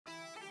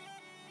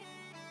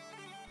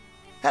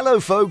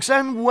Hello folks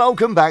and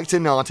welcome back to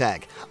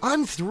Nartech.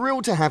 I'm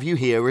thrilled to have you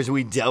here as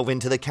we delve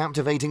into the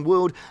captivating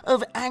world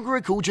of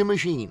agriculture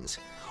machines.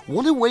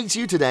 What awaits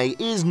you today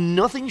is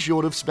nothing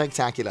short of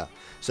spectacular,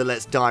 so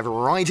let's dive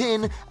right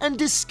in and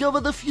discover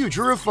the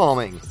future of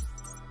farming.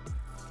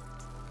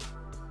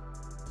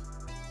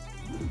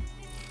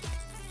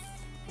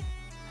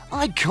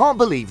 I can't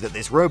believe that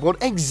this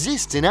robot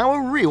exists in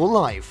our real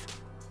life.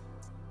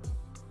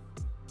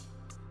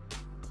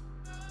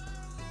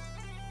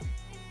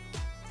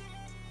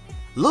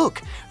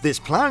 Look, this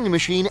ploughing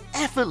machine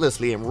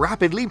effortlessly and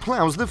rapidly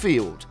ploughs the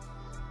field.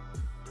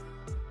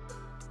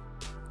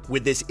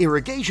 With this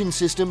irrigation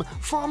system,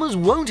 farmers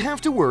won't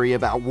have to worry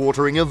about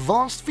watering a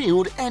vast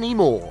field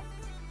anymore.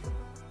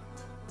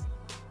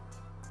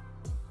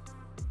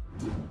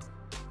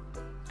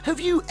 Have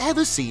you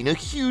ever seen a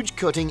huge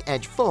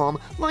cutting-edge farm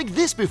like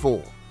this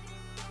before?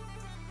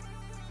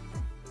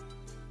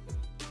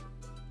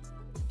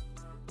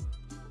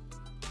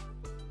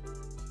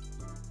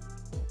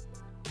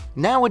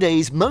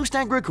 Nowadays, most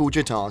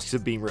agriculture tasks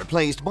have been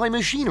replaced by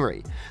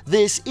machinery.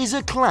 This is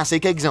a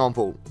classic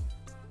example.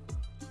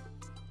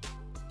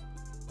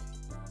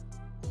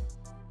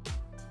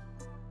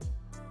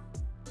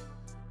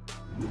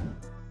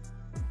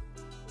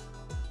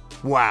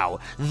 Wow,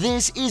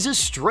 this is a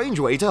strange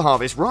way to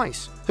harvest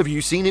rice. Have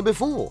you seen it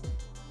before?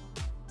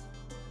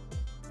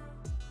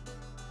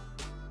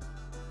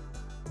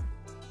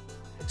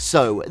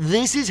 So,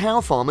 this is how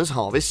farmers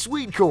harvest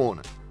sweet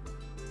corn.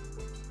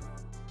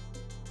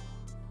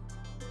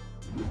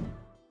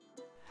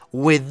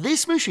 With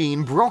this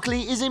machine,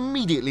 broccoli is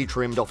immediately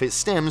trimmed off its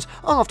stems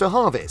after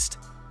harvest.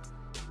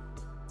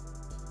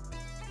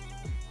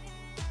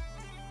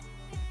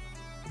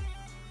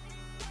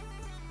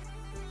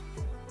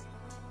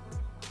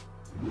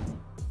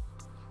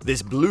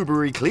 This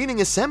blueberry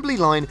cleaning assembly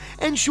line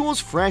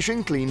ensures fresh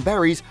and clean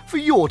berries for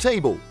your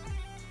table.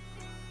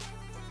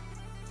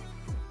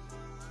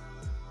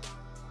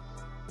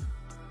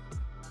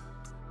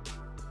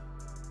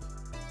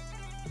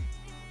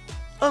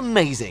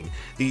 Amazing!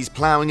 These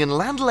ploughing and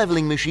land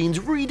leveling machines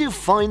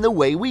redefine the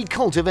way we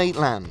cultivate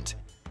land.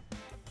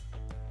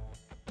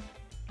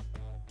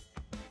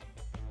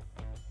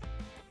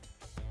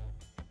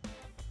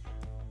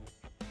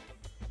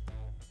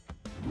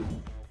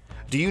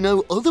 Do you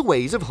know other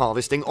ways of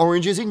harvesting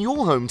oranges in your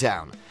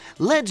hometown?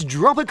 Let's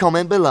drop a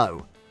comment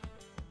below.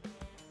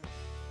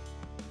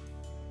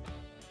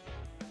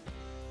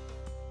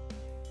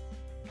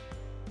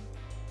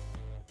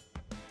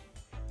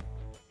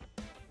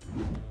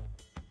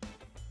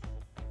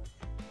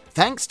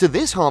 Thanks to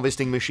this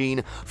harvesting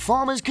machine,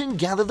 farmers can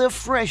gather the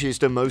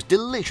freshest and most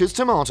delicious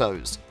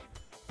tomatoes.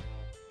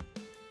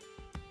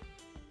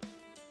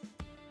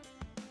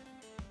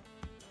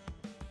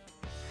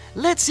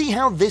 Let's see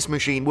how this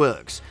machine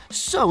works.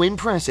 So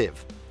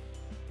impressive!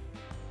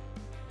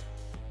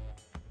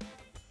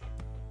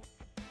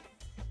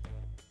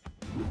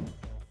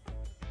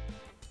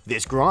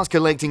 This grass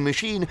collecting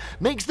machine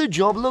makes the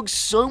job look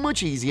so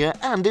much easier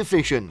and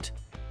efficient.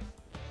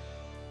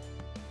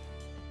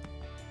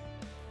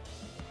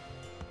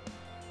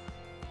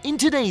 In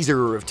today's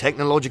era of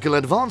technological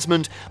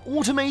advancement,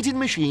 automated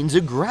machines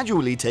are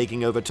gradually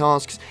taking over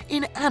tasks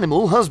in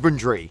animal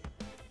husbandry.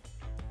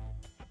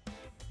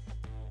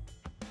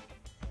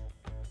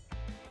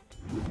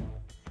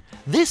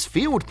 This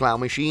field plough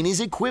machine is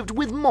equipped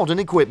with modern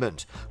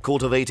equipment,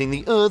 cultivating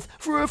the earth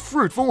for a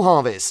fruitful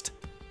harvest.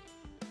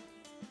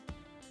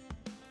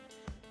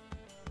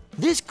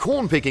 This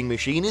corn picking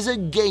machine is a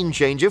game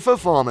changer for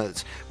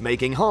farmers,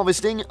 making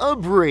harvesting a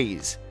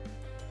breeze.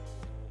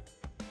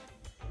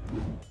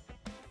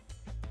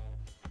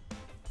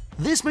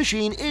 This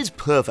machine is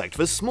perfect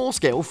for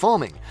small-scale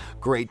farming,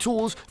 great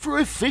tools for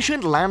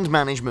efficient land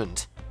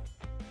management.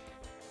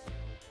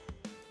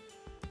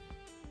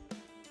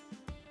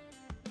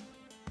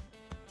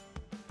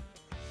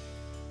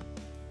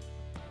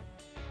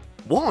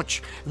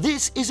 Watch!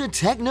 This is a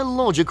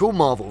technological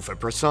marvel for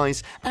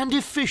precise and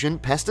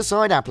efficient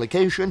pesticide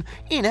application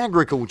in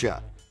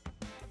agriculture.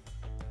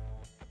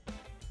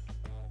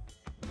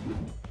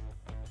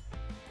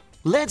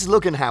 Let's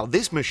look at how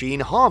this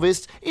machine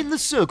harvests in the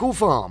circle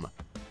farm.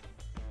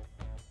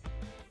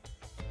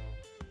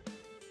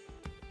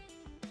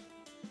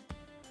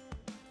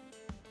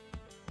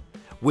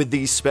 With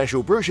these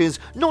special brushes,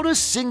 not a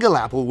single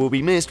apple will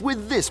be missed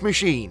with this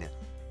machine.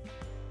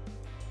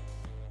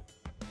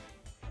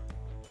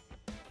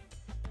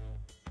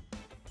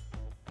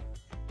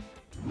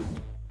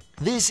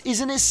 This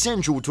is an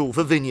essential tool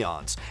for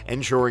vineyards,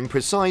 ensuring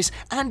precise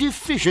and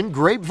efficient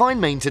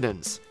grapevine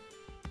maintenance.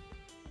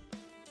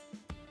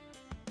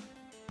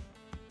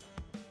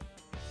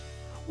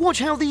 Watch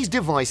how these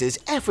devices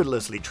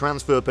effortlessly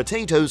transfer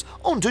potatoes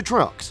onto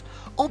trucks,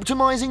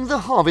 optimizing the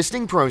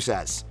harvesting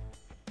process.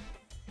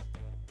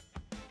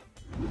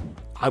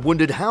 I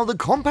wondered how the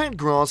compact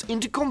grass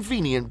into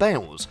convenient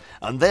bales,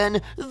 and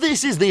then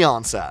this is the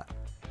answer.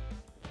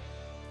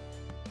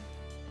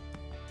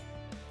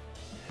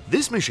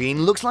 This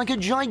machine looks like a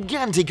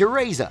gigantic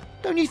eraser,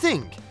 don't you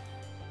think?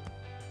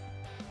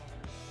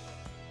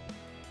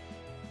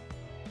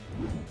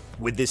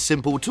 With this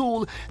simple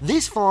tool,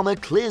 this farmer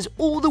clears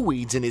all the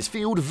weeds in his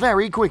field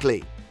very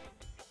quickly.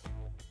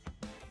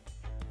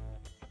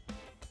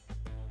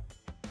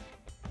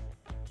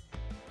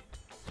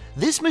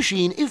 This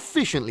machine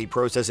efficiently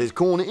processes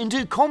corn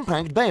into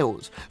compact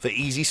bales for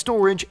easy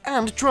storage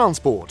and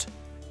transport.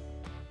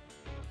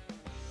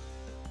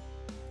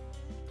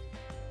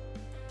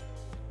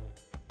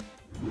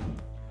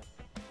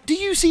 Do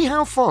you see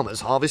how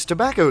farmers harvest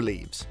tobacco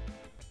leaves?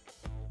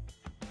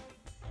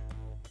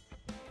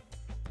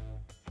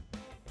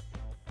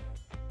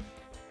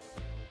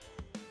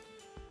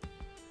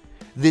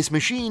 This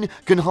machine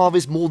can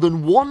harvest more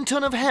than 1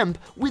 ton of hemp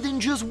within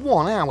just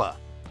 1 hour.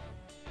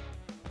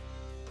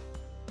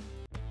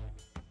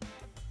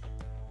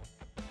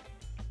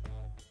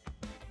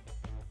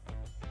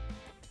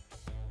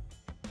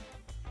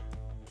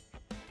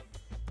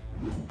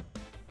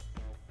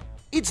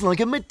 It's like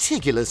a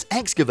meticulous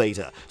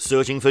excavator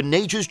searching for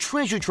nature's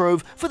treasure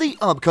trove for the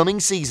upcoming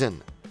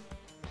season.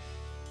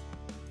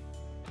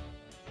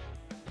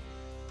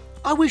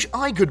 I wish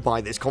I could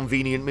buy this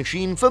convenient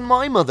machine for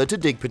my mother to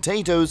dig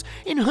potatoes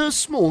in her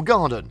small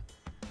garden.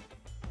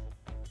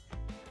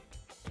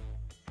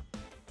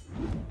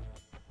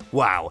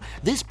 Wow,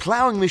 this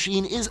ploughing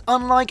machine is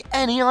unlike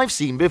any I've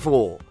seen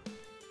before.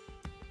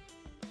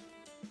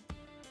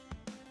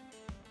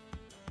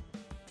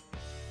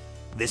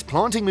 This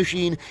planting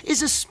machine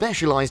is a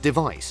specialized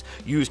device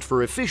used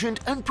for efficient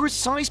and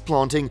precise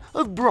planting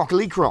of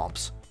broccoli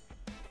crops.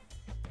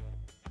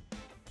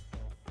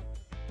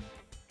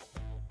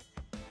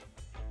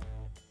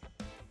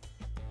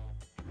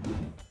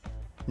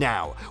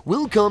 Now,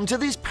 we'll come to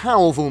this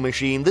powerful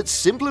machine that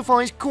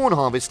simplifies corn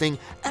harvesting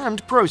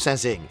and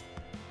processing.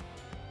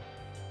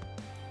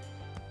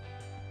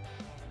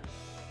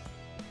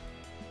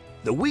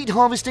 The wheat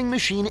harvesting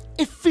machine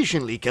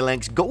efficiently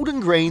collects golden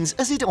grains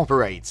as it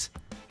operates.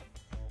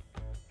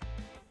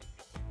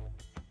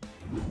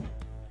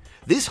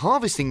 This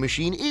harvesting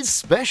machine is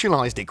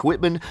specialized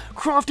equipment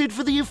crafted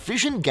for the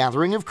efficient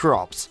gathering of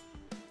crops.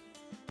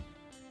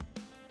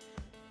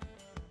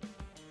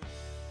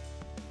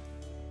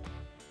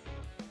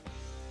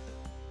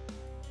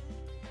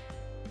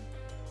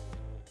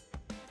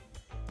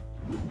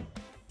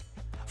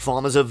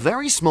 Farmers are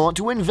very smart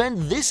to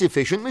invent this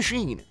efficient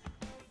machine.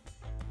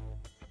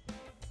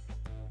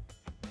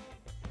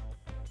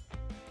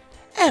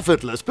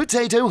 Effortless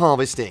potato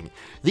harvesting.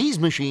 These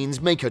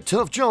machines make a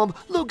tough job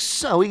look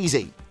so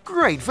easy.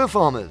 Great for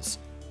farmers.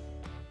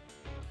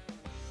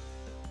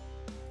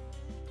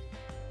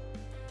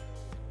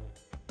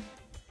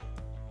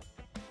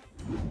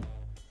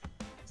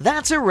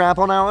 That's a wrap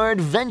on our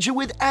adventure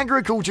with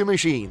agriculture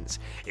machines.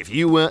 If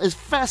you were as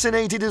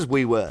fascinated as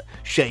we were,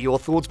 share your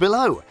thoughts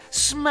below,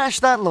 smash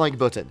that like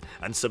button,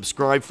 and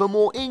subscribe for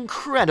more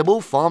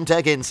incredible farm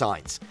tech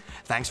insights.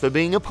 Thanks for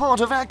being a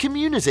part of our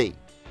community.